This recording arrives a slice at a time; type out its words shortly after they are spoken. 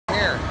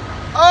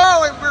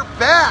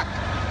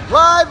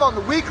live on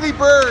the Weekly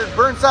Bird,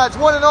 Burnside's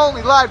one and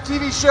only live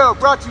TV show,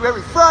 brought to you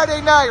every Friday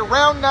night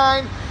around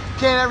 9.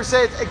 Can't ever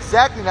say it's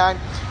exactly 9.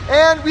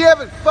 And we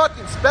have a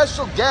fucking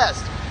special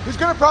guest who's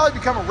going to probably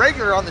become a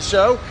regular on the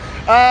show.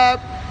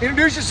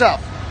 Introduce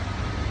yourself.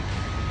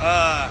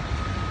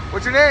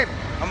 What's your name?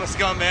 I'm a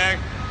scumbag.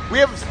 We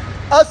have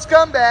a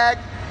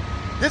scumbag.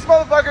 This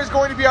motherfucker is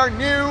going to be our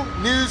new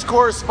news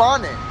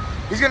correspondent.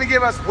 He's going to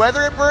give us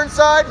weather at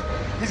Burnside.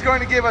 He's going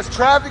to give us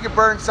traffic at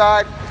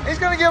Burnside. And he's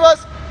going to give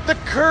us the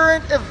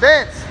current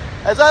events,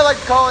 as I like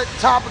to call it,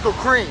 topical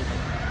cream.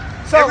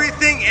 So,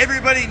 everything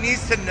everybody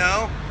needs to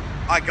know,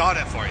 I got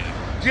it for you.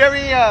 Do you have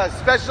any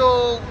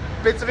special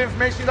bits of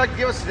information you'd like to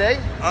give us today?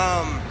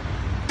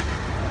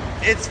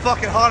 It's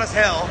fucking hot as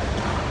hell.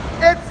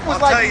 It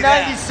was like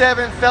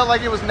 97, felt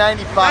like it was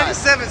 95.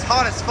 97 is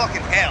hot as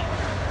fucking hell.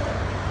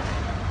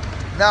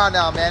 No,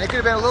 man. It could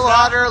have been a little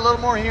hotter, a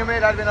little more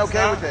humid. I'd have been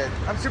okay with it.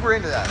 I'm super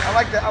into that. I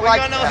like that. You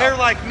got no hair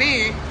like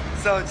me,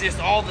 so it's just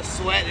all the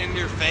sweat in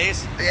your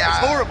face. Yeah.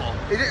 It's horrible.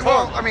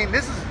 Well, I mean,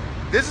 this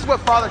is what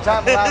Father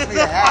Time allows me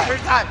to have.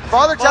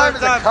 Father Time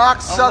is a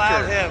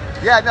cocksucker.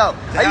 Yeah, no.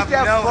 I used to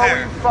have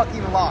flowing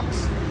fucking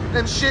locks.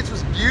 Them shits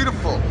was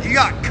beautiful. You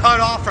got cut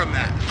off from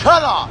that.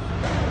 Cut off.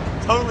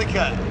 Totally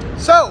cut.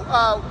 So,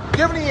 do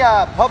you have any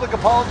public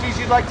apologies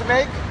you'd like to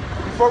make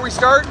before we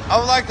start? I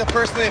would like to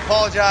personally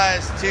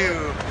apologize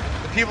to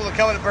the people that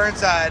come to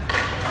Burnside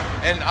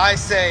and I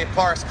say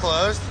park's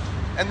closed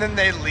and then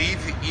they leave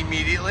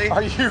immediately.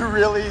 Are you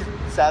really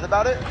sad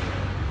about it?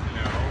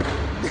 No.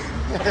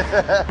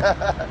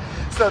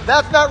 So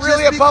that's not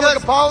really a public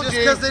apology. Just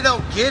because they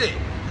don't get it.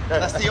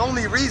 That's the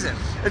only reason.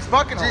 It's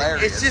fucking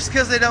hilarious. It's just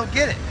because they don't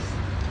get it.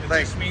 It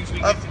just means we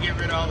get to get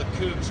rid of all the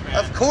kooks, man.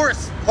 Of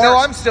course. No,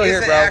 I'm still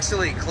here, bro.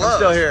 Actually closed. I'm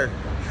still here.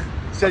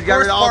 Said got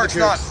rid of all the kooks.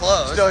 Not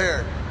closed. Still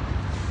here.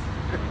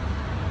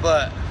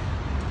 But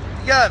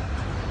you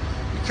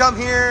come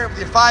here with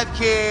your 5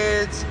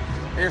 kids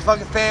and your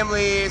fucking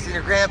families and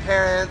your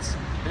grandparents,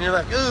 and you're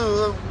like,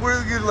 ooh,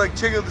 we're gonna like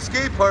check out the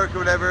skate park or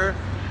whatever.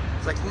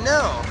 It's like,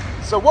 no.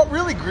 So what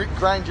really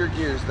grinds your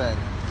gears then?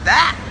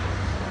 That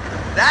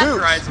Kooks.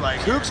 grinds my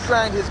gears. Kooks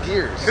grind his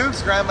gears.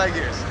 Kooks grind my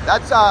gears.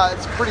 That's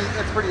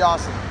pretty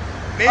awesome.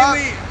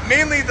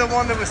 Mainly the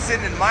one that was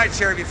sitting in my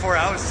chair before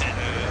I was sitting in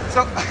it.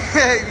 So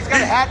he's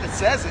got a hat that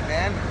says it,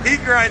 man. He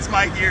grinds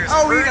my gears.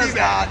 Oh, he does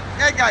not.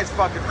 That guy's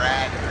fucking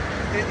rad.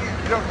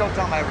 Don't tell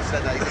him I ever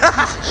said that.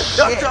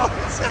 Don't tell him.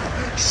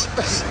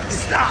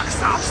 Stop.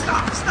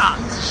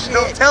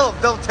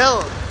 Don't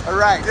tell him. All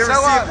right. So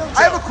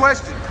I have a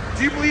question.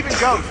 Do you believe in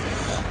ghosts?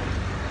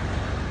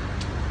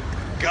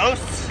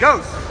 Ghosts?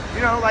 Ghosts. You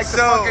know, like the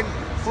fucking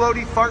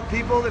floaty fart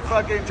people that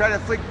fucking try to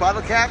flick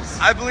bottle caps?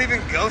 I believe in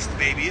ghost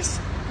babies.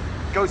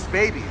 Ghost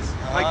babies?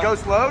 Like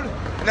ghost load?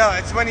 No,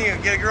 it's when you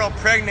get a girl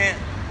pregnant,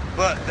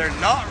 but they're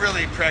not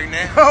really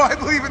pregnant. Oh, I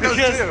believe in those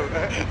too.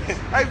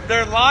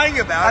 They're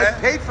lying about it. I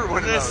paid for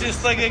one of those. It's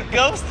just like a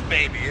ghost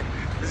baby.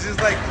 It's just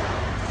like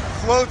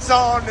floats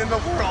on in the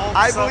world.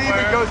 I believe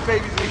in ghost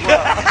babies as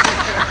well.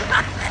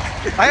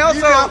 I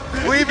also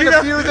believe in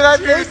a few that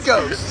I've made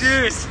ghosts.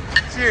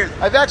 Cheers.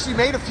 I've actually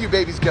made a few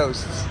babies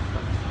ghosts.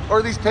 Or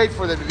at least paid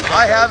for them to be ghosts.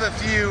 I have a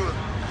few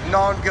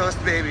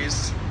non-ghost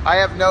babies. I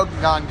have no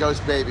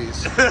non-ghost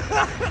babies.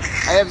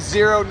 I have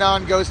 0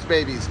 non-ghost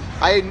babies.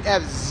 I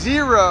have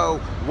 0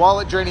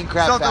 wallet-draining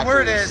crap factories. So the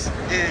word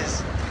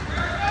is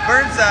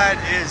Burnside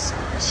is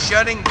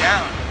shutting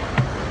down.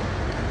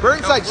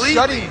 Burnside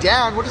shutting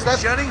down? What is that?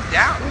 Shutting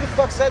down. Who the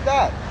fuck said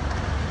that?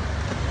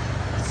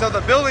 So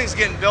the building's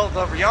getting built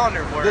over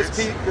yonder. This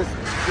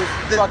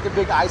fucking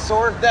big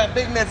eyesore? That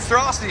big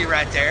monstrosity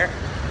right there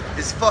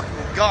is fucking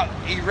got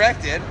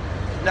erected.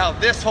 Now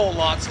this whole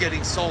lot's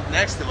getting sold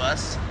next to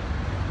us.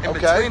 In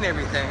between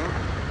everything.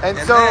 And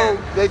so then,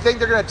 they think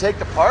they're going to take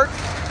the park?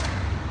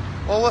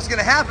 Well, what's going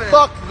to happen?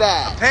 Fuck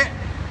that.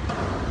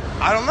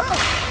 I don't know.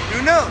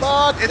 Who knows?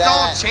 Fuck it's that.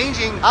 All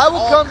changing. I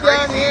will come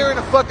down here in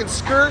a fucking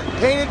skirt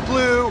painted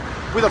blue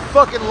with a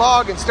fucking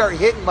log and start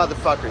hitting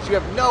motherfuckers. You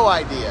have no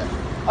idea.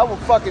 I will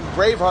fucking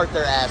Braveheart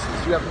their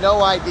asses. You have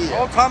no idea.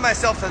 I'll tie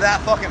myself to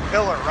that fucking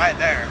pillar right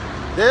there.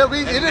 It'll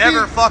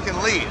never fucking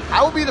leave.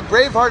 I will be the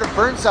Braveheart of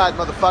Burnside,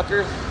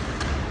 motherfucker.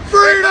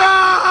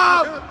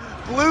 Freedom!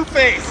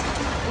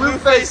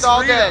 Blueface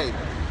all day.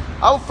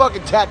 I will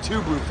fucking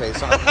tattoo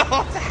Blueface on you.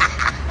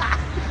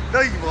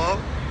 No, you won't.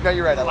 No,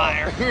 you're right.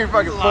 Liar. You're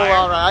fucking full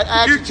on right.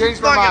 I actually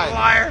changed my mind.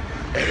 Liar.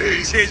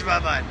 You changed my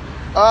mind.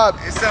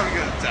 It's sounding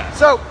good at the time.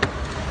 So,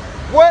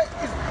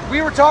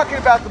 we were talking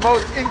about the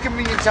most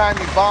inconvenient time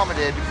you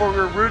vomited before we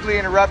were rudely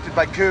interrupted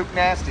by Coop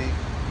Nasty.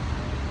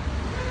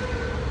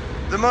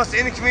 The most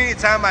inconvenient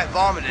time I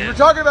vomited. You were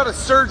talking about a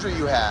surgery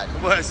you had.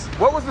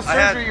 What was the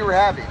surgery you were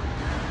having?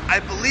 I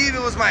believe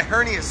it was my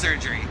hernia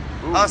surgery.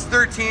 Ooh. I was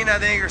 13, I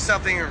think, or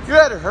something. You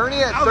had a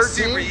hernia at 13?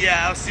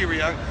 I was super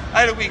young.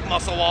 I had a weak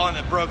muscle wall and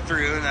it broke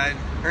through, and I had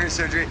hernia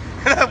surgery.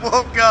 And I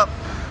woke up.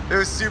 It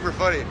was super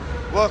funny.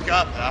 Woke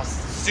up, and I was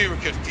super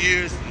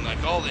confused, and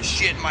like all this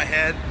shit in my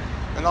head.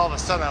 And all of a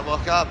sudden, I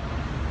woke up,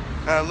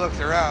 and I looked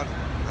around,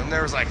 and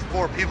there was like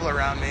 4 people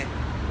around me,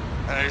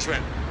 and I just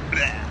went,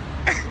 bleh.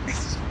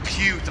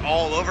 puked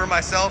all over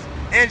myself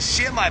and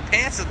shit my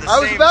pants at the same I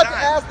time. was about to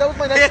ask, that was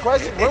my next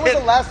question. When was the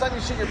last time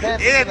you shit your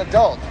pants as an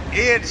adult?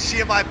 And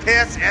shit my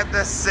pants at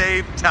the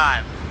same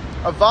time.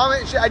 A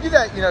vomit shit. I do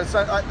that, you know.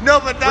 So No,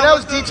 but that when I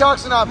was the-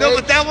 detoxing off. No,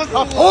 but that was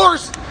of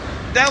course.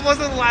 That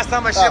wasn't the last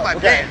time I shit my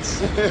okay.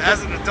 pants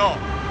as an adult.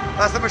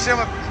 Last time I shit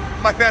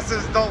my pants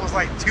as an adult was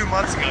like 2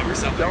 months ago or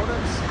something.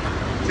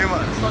 Donuts. 2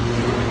 months. Fuck is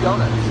Voodoo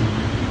Donuts.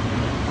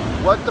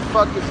 What the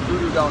fuck is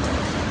Voodoo Donuts?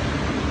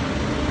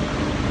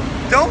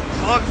 Don't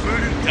plug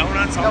Voodoo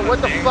Donuts on No,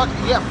 what the thing. fuck?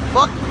 Yeah,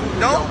 fuck Voodoo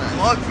Don't Donuts.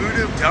 plug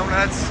Voodoo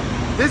Donuts.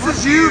 This Fuck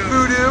is you,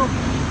 Voodoo.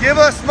 Give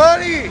us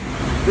money.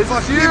 This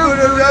Fuck is you,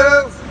 Voodoo Voodoo.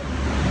 Donuts.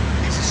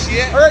 Piece of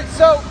shit. All right,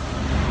 so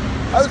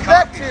I was This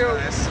back coffee's to.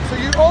 nice. So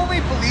you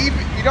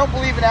don't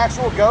believe in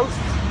actual ghosts?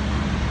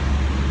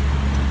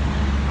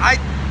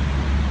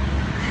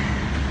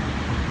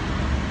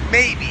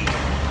 Maybe.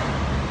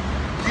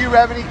 Do you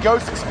have any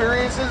ghost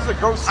experiences or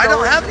ghost stories I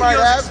don't have you any might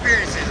ghost have?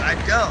 experiences. I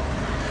don't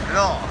at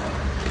all.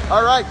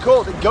 All right,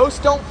 cool. The ghosts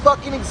don't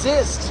fucking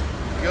exist.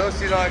 Ghosts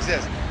do not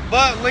exist.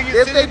 But Lincoln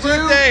If City they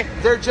birthday.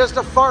 do, they're just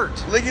a fart.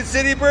 Lincoln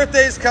City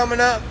birthday's coming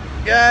up,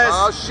 guys.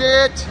 Oh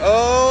shit!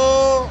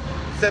 Oh,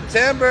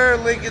 September,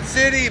 Lincoln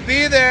City,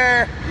 be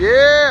there.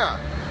 Yeah,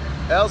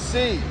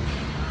 LC.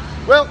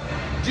 Well,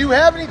 do you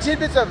have any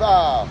tidbits of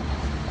I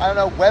don't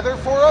know, weather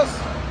for us?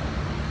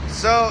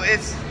 So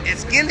it's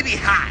gonna be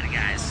hot,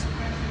 guys.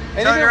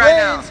 And Telling if it you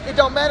right rains, it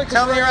don't matter because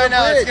Tell we're me under right a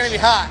now, it's bridge. gonna be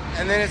hot,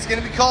 and then it's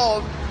gonna be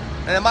cold,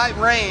 and it might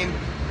rain.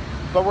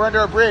 But we're under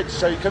a bridge,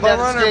 so you come But down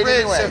we're and on a skate bridge,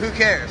 anyway. so who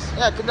cares?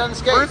 Yeah, come down and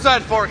skate.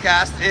 Burnside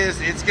forecast is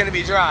it's gonna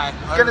be dry.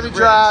 It's gonna be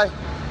dry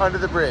under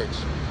the bridge.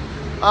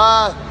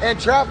 And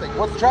traffic.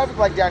 What's the traffic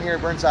like down here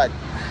at Burnside?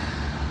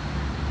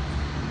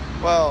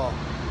 Well,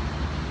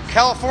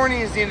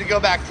 Californians need to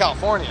go back to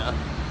California.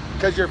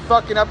 Because you're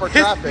fucking up our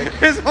traffic.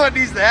 Here's what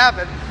needs to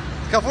happen.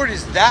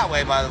 California's that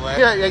way, by the way.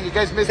 Yeah, you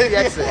guys missed the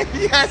exit.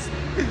 Yes,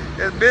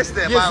 you missed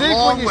it You by a think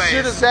long when you ways.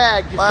 should have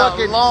zagged, you By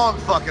fucking a long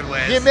fucking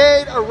ways. you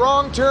made a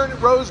wrong turn at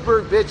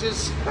Roseburg,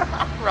 bitches.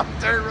 Wrong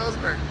turn,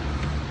 Roseburg.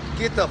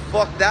 Get the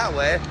fuck that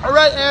way. All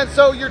right, and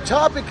so your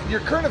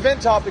current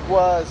event topic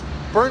was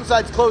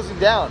Burnside's closing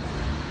down.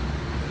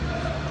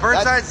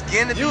 Burnside's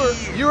gonna be.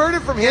 You heard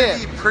it from gonna him.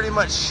 be pretty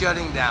much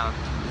shutting down.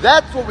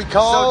 That's what we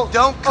call So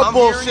don't come a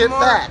bullshit here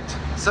anymore. fact.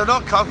 So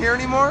don't come here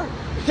anymore.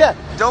 Yeah,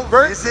 Don't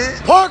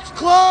visit. Park's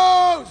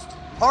closed.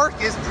 Park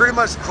is pretty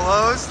much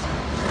closed.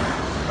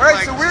 All right,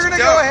 Like, so we're just gonna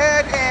don't. go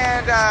ahead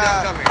and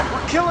Just don't come here.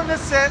 we're killing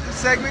this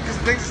segment because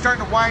things are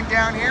starting to wind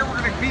down here. We're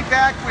gonna be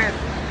back with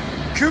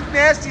Kook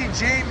Nasty and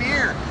Jay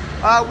Meir.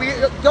 We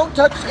don't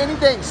touch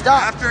anything.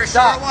 Stop. After a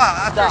Stop. short while.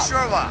 After Stop. a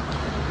short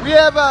while. We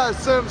have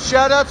some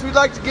shout outs we'd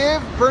like to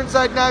give.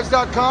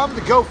 BurnsideKnives.com,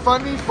 the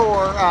GoFundMe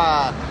for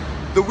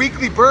the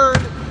weekly burn.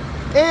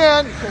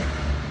 And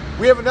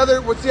we have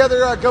another, what's the other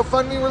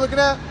GoFundMe we're looking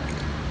at?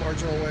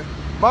 Marginal way.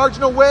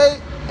 Marginal Way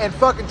and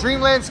fucking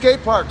Dreamland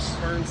Skate Parks.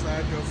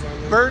 Burnside,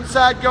 GoFundMe.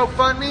 Burnside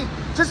GoFundMe.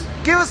 Just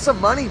give us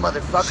some money,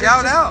 motherfucker.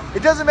 Shout out.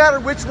 It doesn't matter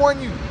which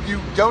one you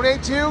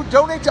donate to.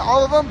 Donate to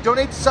all of them.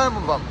 Donate to some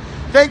of them.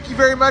 Thank you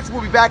very much.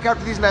 We'll be back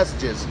after these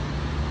messages.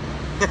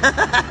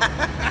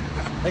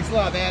 Thanks a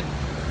lot, man.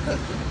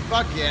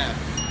 Fuck yeah.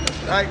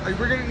 All right,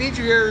 we're going to need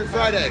you here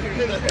Friday.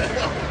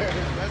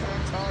 That's what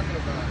I'm talking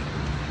about.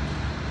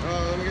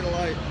 Oh, let me get a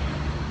light.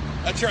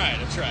 I tried.